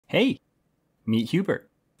Hey, meet Hubert.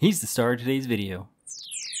 He's the star of today's video.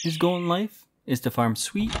 His goal in life is to farm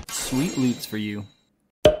sweet, sweet loots for you.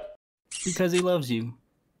 Because he loves you.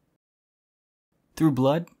 Through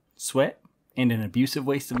blood, sweat, and an abusive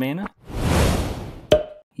waste of mana,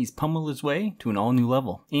 he's pummeled his way to an all-new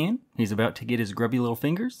level, and he's about to get his grubby little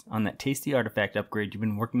fingers on that tasty artifact upgrade you've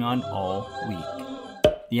been working on all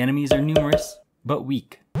week. The enemies are numerous, but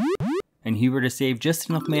weak, and Hubert has saved just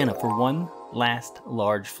enough mana for one last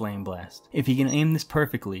large flame blast. If he can aim this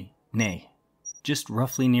perfectly, nay, just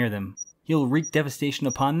roughly near them, he'll wreak devastation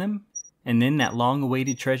upon them, and then that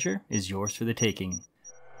long-awaited treasure is yours for the taking.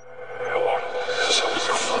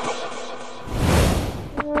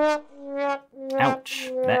 Ouch,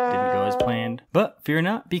 that didn't go as planned. But fear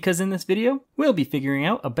not, because in this video, we'll be figuring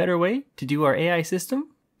out a better way to do our AI system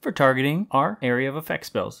for targeting our area of effect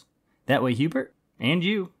spells. That way Hubert, and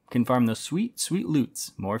you, can farm those sweet, sweet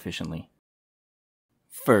loots more efficiently.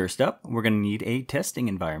 First up, we're going to need a testing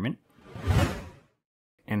environment.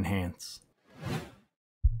 Enhance.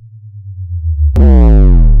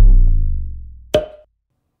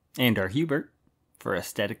 And our Hubert, for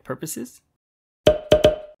aesthetic purposes.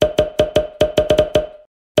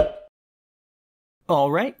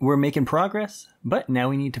 Alright, we're making progress, but now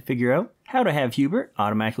we need to figure out how to have Hubert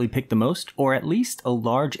automatically pick the most, or at least a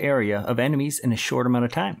large area of enemies in a short amount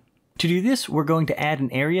of time. To do this, we're going to add an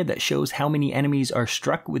area that shows how many enemies are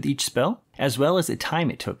struck with each spell, as well as the time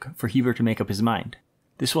it took for Hubert to make up his mind.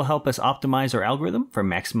 This will help us optimize our algorithm for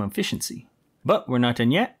maximum efficiency. But we're not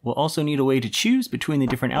done yet. We'll also need a way to choose between the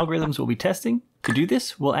different algorithms we'll be testing. To do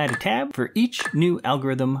this, we'll add a tab for each new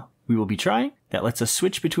algorithm we will be trying that lets us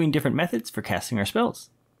switch between different methods for casting our spells.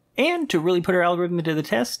 And to really put our algorithm to the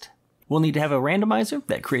test, we'll need to have a randomizer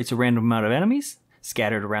that creates a random amount of enemies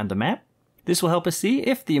scattered around the map. This will help us see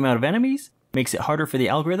if the amount of enemies makes it harder for the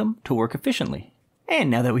algorithm to work efficiently. And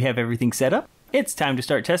now that we have everything set up, it's time to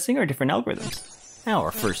start testing our different algorithms.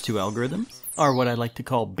 Our first two algorithms are what I like to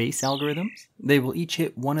call base algorithms. They will each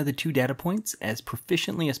hit one of the two data points as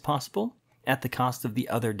proficiently as possible at the cost of the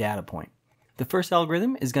other data point. The first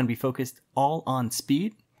algorithm is going to be focused all on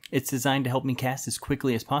speed. It's designed to help me cast as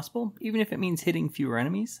quickly as possible, even if it means hitting fewer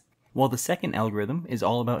enemies. While the second algorithm is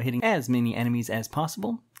all about hitting as many enemies as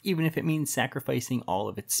possible, even if it means sacrificing all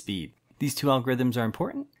of its speed. These two algorithms are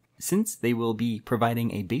important since they will be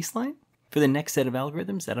providing a baseline for the next set of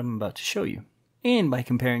algorithms that I'm about to show you. And by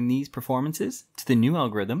comparing these performances to the new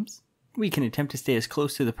algorithms, we can attempt to stay as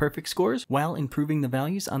close to the perfect scores while improving the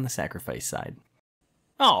values on the sacrifice side.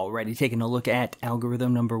 Alrighty, taking a look at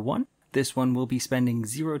algorithm number 1. This one will be spending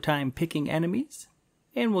 0 time picking enemies,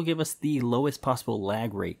 and will give us the lowest possible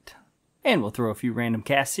lag rate. And we'll throw a few random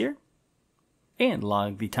casts here, and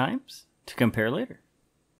log the times to compare later.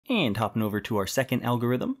 And hopping over to our second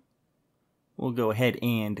algorithm, we'll go ahead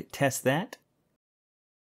and test that.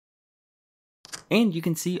 And you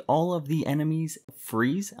can see all of the enemies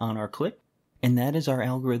freeze on our click, and that is our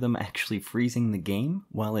algorithm actually freezing the game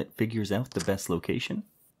while it figures out the best location.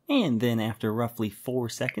 And then after roughly 4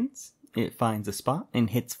 seconds, it finds a spot and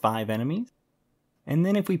hits 5 enemies. And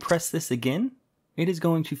then if we press this again, it is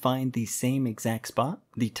going to find the same exact spot.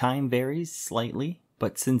 The time varies slightly,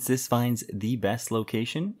 but since this finds the best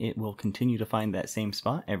location, it will continue to find that same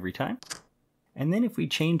spot every time. And then if we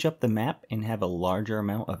change up the map and have a larger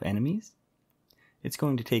amount of enemies, it's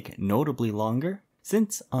going to take notably longer,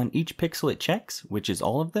 since on each pixel it checks, which is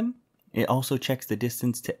all of them, it also checks the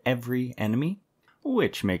distance to every enemy,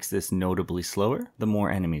 which makes this notably slower the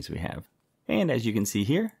more enemies we have. And as you can see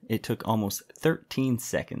here, it took almost 13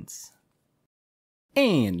 seconds.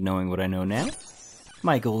 And knowing what I know now,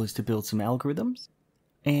 my goal is to build some algorithms.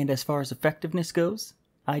 And as far as effectiveness goes,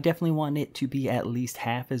 I definitely want it to be at least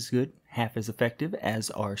half as good, half as effective as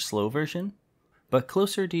our slow version, but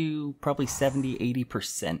closer to probably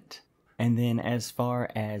 70-80%. And then as far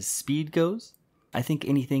as speed goes, I think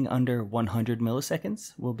anything under 100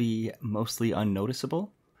 milliseconds will be mostly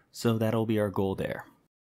unnoticeable, so that'll be our goal there.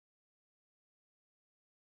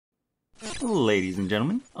 Ladies and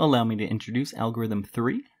gentlemen, allow me to introduce algorithm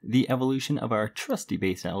 3, the evolution of our trusty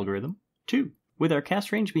base algorithm 2. With our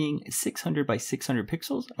cast range being 600 by 600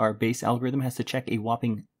 pixels, our base algorithm has to check a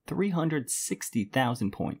whopping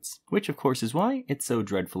 360,000 points, which of course is why it's so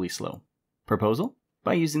dreadfully slow. Proposal?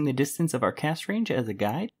 By using the distance of our cast range as a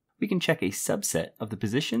guide, we can check a subset of the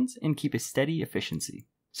positions and keep a steady efficiency.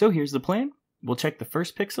 So here's the plan. We'll check the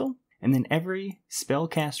first pixel, and then every spell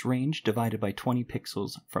cast range divided by 20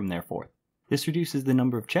 pixels from there forth. This reduces the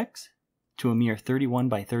number of checks to a mere 31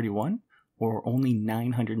 by 31, or only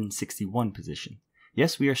 961 position.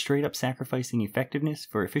 Yes, we are straight up sacrificing effectiveness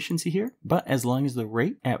for efficiency here, but as long as the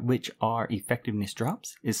rate at which our effectiveness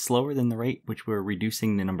drops is slower than the rate which we're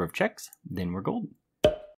reducing the number of checks, then we're golden.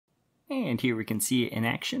 And here we can see it in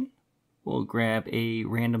action. We'll grab a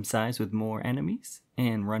random size with more enemies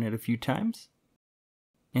and run it a few times.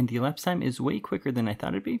 And the elapsed time is way quicker than I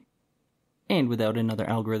thought it'd be. And without another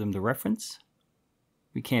algorithm to reference,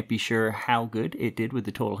 we can't be sure how good it did with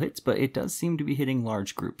the total hits, but it does seem to be hitting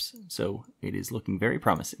large groups, so it is looking very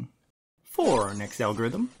promising. For our next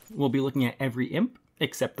algorithm, we'll be looking at every imp,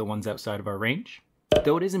 except the ones outside of our range.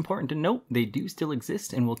 Though it is important to note, they do still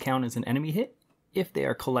exist and will count as an enemy hit if they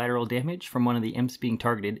are collateral damage from one of the imps being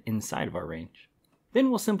targeted inside of our range. Then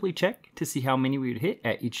we'll simply check to see how many we would hit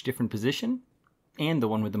at each different position, and the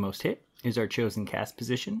one with the most hit is our chosen cast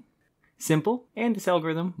position. Simple, and this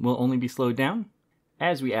algorithm will only be slowed down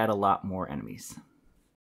as we add a lot more enemies.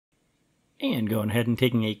 And going ahead and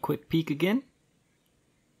taking a quick peek again.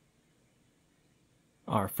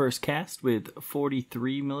 Our first cast with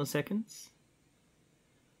 43 milliseconds,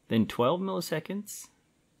 then 12 milliseconds,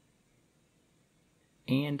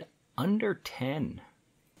 and under 10.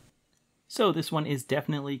 So this one is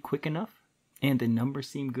definitely quick enough, and the numbers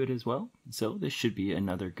seem good as well, so this should be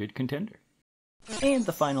another good contender. And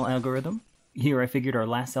the final algorithm. Here I figured our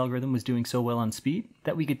last algorithm was doing so well on speed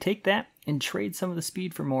that we could take that and trade some of the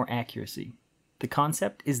speed for more accuracy. The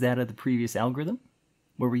concept is that of the previous algorithm,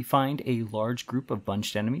 where we find a large group of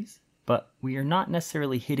bunched enemies, but we are not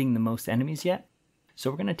necessarily hitting the most enemies yet.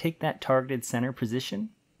 So we're going to take that targeted center position,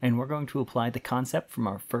 and we're going to apply the concept from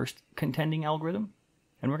our first contending algorithm,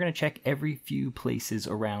 and we're going to check every few places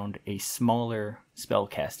around a smaller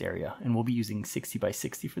spellcast area, and we'll be using 60 by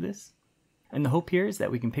 60 for this. And the hope here is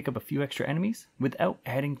that we can pick up a few extra enemies without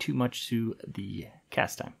adding too much to the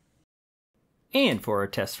cast time. And for our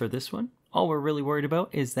test for this one, all we're really worried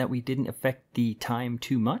about is that we didn't affect the time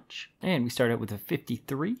too much. And we start out with a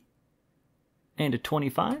 53, and a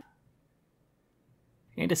 25,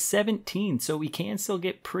 and a 17. So we can still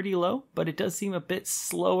get pretty low, but it does seem a bit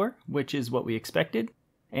slower, which is what we expected.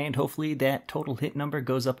 And hopefully that total hit number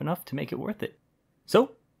goes up enough to make it worth it.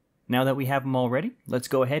 So, now that we have them all ready, let's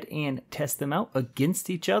go ahead and test them out against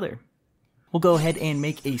each other. We'll go ahead and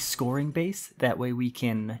make a scoring base, that way we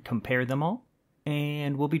can compare them all.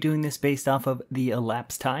 And we'll be doing this based off of the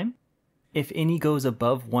elapsed time. If any goes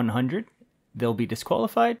above 100, they'll be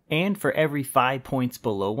disqualified. And for every 5 points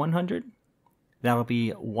below 100, that'll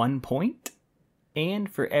be 1 point. And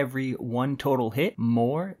for every 1 total hit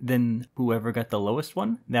more than whoever got the lowest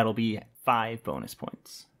one, that'll be 5 bonus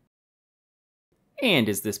points. And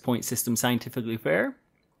is this point system scientifically fair?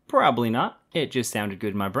 Probably not. It just sounded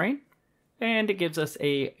good in my brain. And it gives us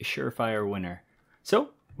a surefire winner.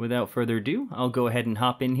 So, without further ado, I'll go ahead and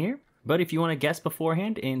hop in here. But if you want to guess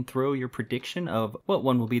beforehand and throw your prediction of what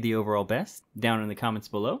one will be the overall best down in the comments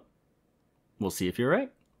below, we'll see if you're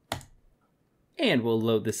right. And we'll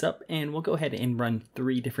load this up and we'll go ahead and run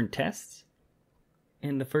 3 different tests.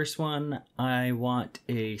 In the first one, I want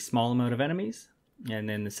a small amount of enemies. And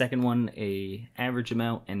then the second one, a average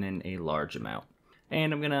amount, and then a large amount.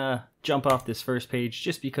 And I'm gonna jump off this first page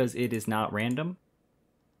just because it is not random.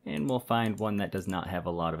 And we'll find one that does not have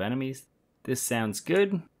a lot of enemies. This sounds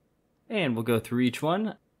good. And we'll go through each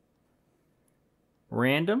one.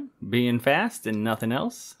 Random, being fast and nothing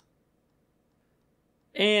else.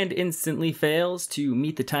 And instantly fails to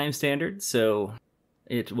meet the time standard, so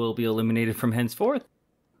it will be eliminated from henceforth.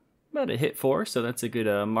 But it hit 4, so that's a good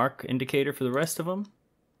mark indicator for the rest of them.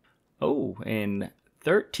 Oh, and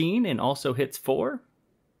 13, and also hits 4.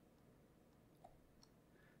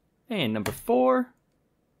 And number 4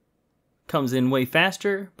 comes in way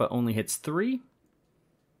faster, but only hits 3.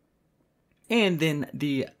 And then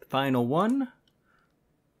the final one,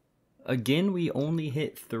 again, we only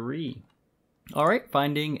hit 3. All right,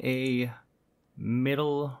 finding a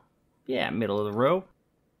middle of the row.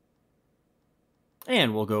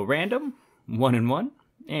 And we'll go random, 1 and 1,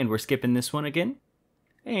 and we're skipping this one again.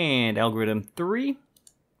 And algorithm 3,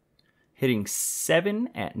 hitting 7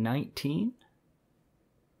 at 19.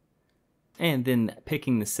 And then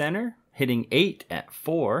picking the center, hitting 8 at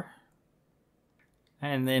 4.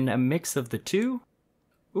 And then a mix of the 2.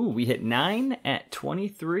 Ooh, we hit 9 at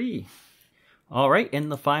 23. All right, in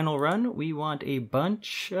the final run, we want a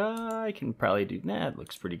bunch. I can probably do that.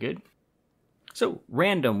 Looks pretty good. So,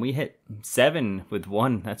 random, we hit 7 with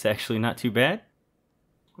 1. That's actually not too bad.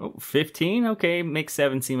 Oh, 15. Okay, makes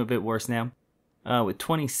 7 seem a bit worse now. With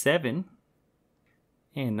 27.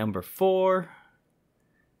 And number 4.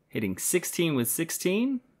 Hitting 16 with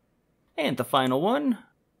 16. And the final one.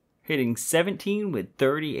 Hitting 17 with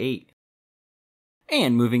 38.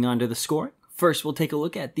 And moving on to the scoring. First, we'll take a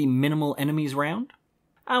look at the minimal enemies round.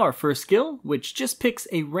 Our first skill, which just picks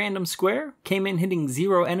a random square, came in hitting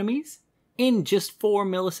 0 enemies in just 4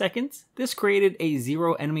 milliseconds. This created a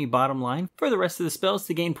 0 enemy bottom line for the rest of the spells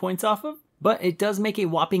to gain points off of, but it does make a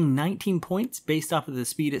whopping 19 points based off of the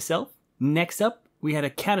speed itself. Next up, we had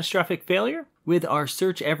a catastrophic failure with our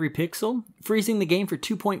search every pixel, freezing the game for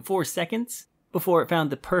 2.4 seconds before it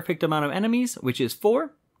found the perfect amount of enemies, which is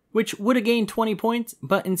 4, which would have gained 20 points,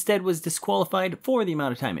 but instead was disqualified for the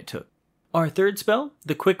amount of time it took. Our third spell,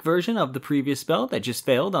 the quick version of the previous spell that just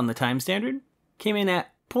failed on the time standard, came in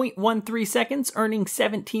at 0.13 seconds, earning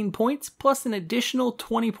 17 points, plus an additional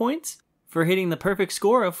 20 points for hitting the perfect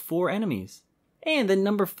score of 4 enemies. And the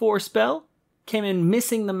number 4 spell came in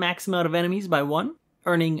missing the max amount of enemies by 1,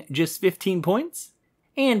 earning just 15 points,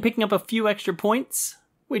 and picking up a few extra points,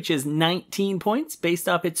 which is 19 points based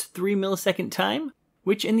off its 3 millisecond time,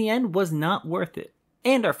 which in the end was not worth it.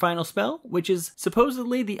 And our final spell, which is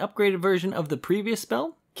supposedly the upgraded version of the previous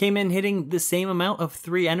spell, came in hitting the same amount of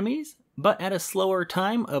 3 enemies, but at a slower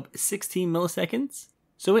time of 16 milliseconds.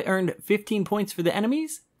 So it earned 15 points for the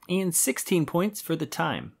enemies and 16 points for the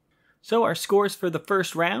time. So our scores for the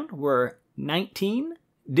first round were 19,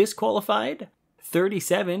 disqualified,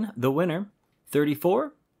 37, the winner,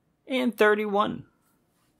 34, and 31.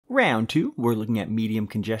 Round 2, we're looking at medium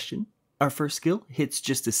congestion. Our first skill hits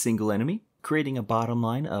just a single enemy, creating a bottom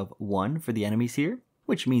line of 1 for the enemies here,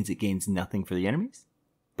 which means it gains nothing for the enemies,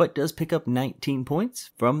 but does pick up 19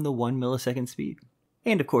 points from the 1 millisecond speed.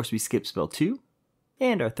 And of course we skip spell 2,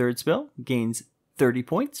 and our third spell gains 30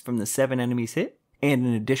 points from the 7 enemies hit, and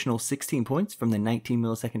an additional 16 points from the 19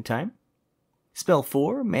 millisecond time. Spell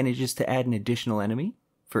 4 manages to add an additional enemy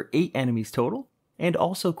for 8 enemies total, and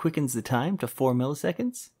also quickens the time to 4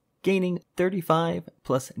 milliseconds, gaining 35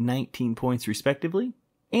 plus 19 points respectively.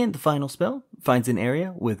 And the final spell finds an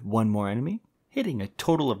area with 1 more enemy, hitting a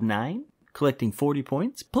total of 9, collecting 40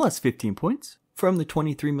 points plus 15 points from the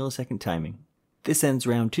 23 millisecond timing. This ends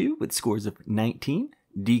round 2 with scores of 19,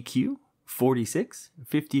 DQ, 46,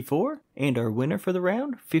 54, and our winner for the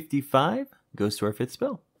round, 55, goes to our 5th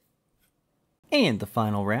spell. And the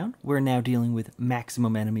final round, we're now dealing with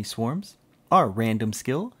maximum enemy swarms. Our random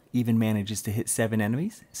skill even manages to hit 7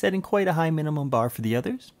 enemies, setting quite a high minimum bar for the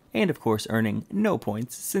others, and of course earning no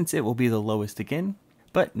points since it will be the lowest again,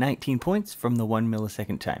 but 19 points from the 1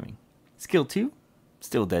 millisecond timing. Skill 2,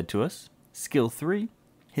 still dead to us. Skill 3,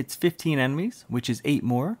 hits 15 enemies, which is 8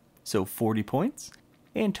 more, so 40 points,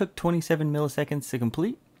 and took 27 milliseconds to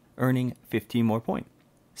complete, earning 15 more points.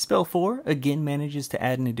 Spell 4 again manages to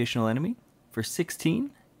add an additional enemy for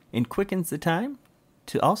 16, and quickens the time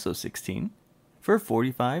to also 16, for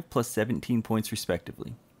 45 plus 17 points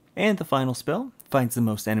respectively. And the final spell finds the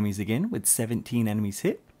most enemies again with 17 enemies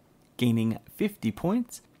hit, gaining 50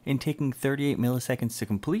 points and taking 38 milliseconds to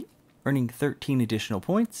complete, earning 13 additional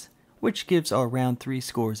points, which gives our round 3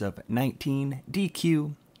 scores of 19,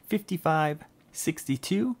 DQ, 55,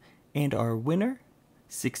 62, and our winner,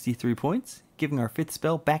 63 points, giving our 5th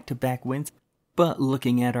spell back-to-back wins. But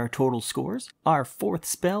looking at our total scores, our 4th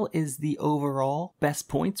spell is the overall best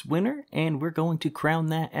points winner, and we're going to crown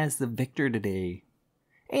that as the victor today.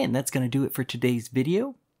 And that's going to do it for today's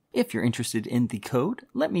video. If you're interested in the code,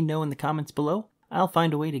 let me know in the comments below. I'll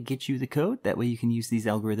find a way to get you the code, that way you can use these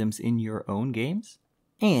algorithms in your own games.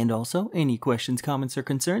 And also, any questions, comments, or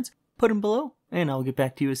concerns, put them below, and I'll get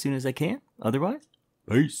back to you as soon as I can. Otherwise,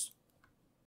 peace.